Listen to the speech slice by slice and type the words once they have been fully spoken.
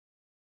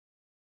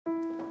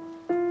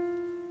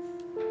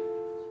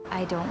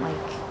I don't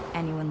like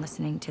anyone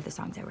listening to the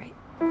songs I write.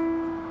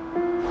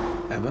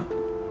 Ever?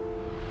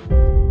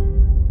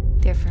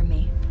 They're for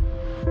me.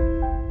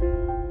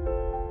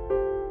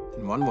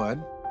 In one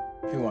word,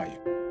 who are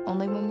you?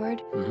 Only one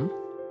word?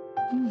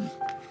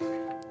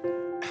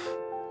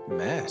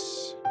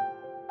 Mess.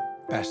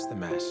 Best the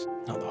mess,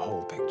 not the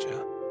whole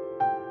picture.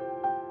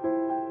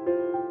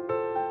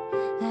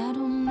 I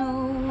don't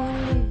know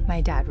what it is.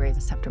 My dad raised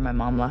us after my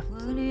mom left.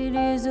 What it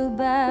is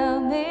about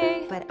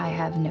me. But I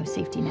have no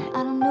safety net.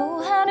 I don't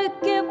know how to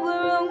get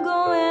where I'm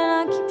going.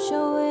 I keep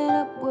showing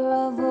up where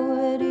I've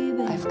already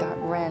been. I've got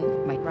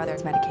rent, my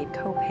brother's Medicaid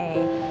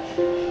copay.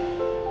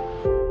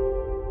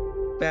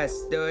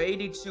 Bess, there are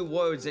 82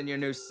 words in your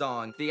new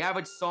song. The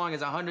average song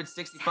is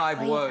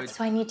 165 words.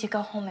 So I need to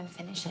go home and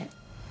finish it.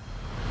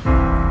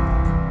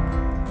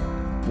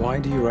 Why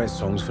do you write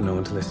songs for no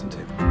one to listen to?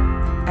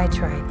 I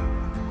tried.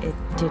 It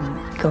didn't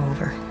go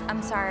over.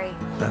 I'm sorry.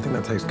 I think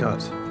that takes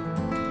guts.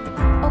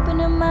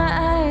 Opening my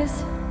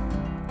eyes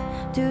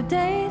to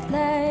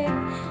daylight.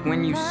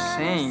 When you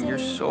sing, your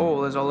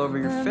soul is all over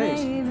your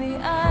face. Maybe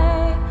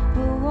I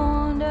will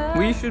wander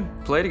We should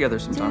play together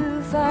sometime.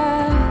 too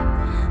far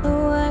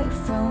away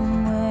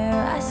from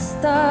where I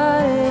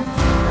started.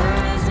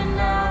 There is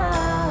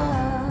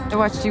enough. I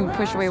watched you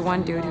push away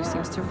one dude who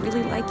seems to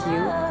really like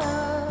you,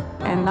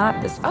 and not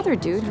this other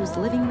dude who's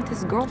living with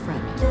his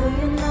girlfriend. Do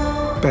you know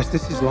Bess,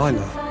 this is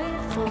Lila.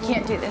 I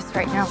can't do this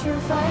right now. you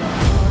fight for?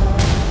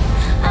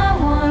 I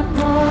want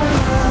more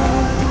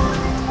love.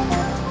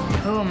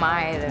 Who am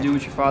I to... Do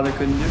what your father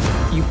couldn't do.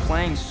 You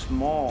playing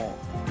small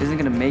isn't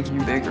gonna make you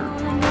bigger.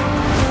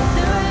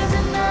 There is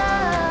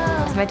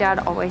enough. As my dad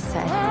always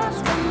said,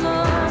 Ask for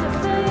more to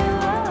fill you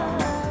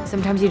up.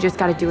 sometimes you just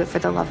gotta do it for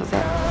the love of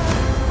it.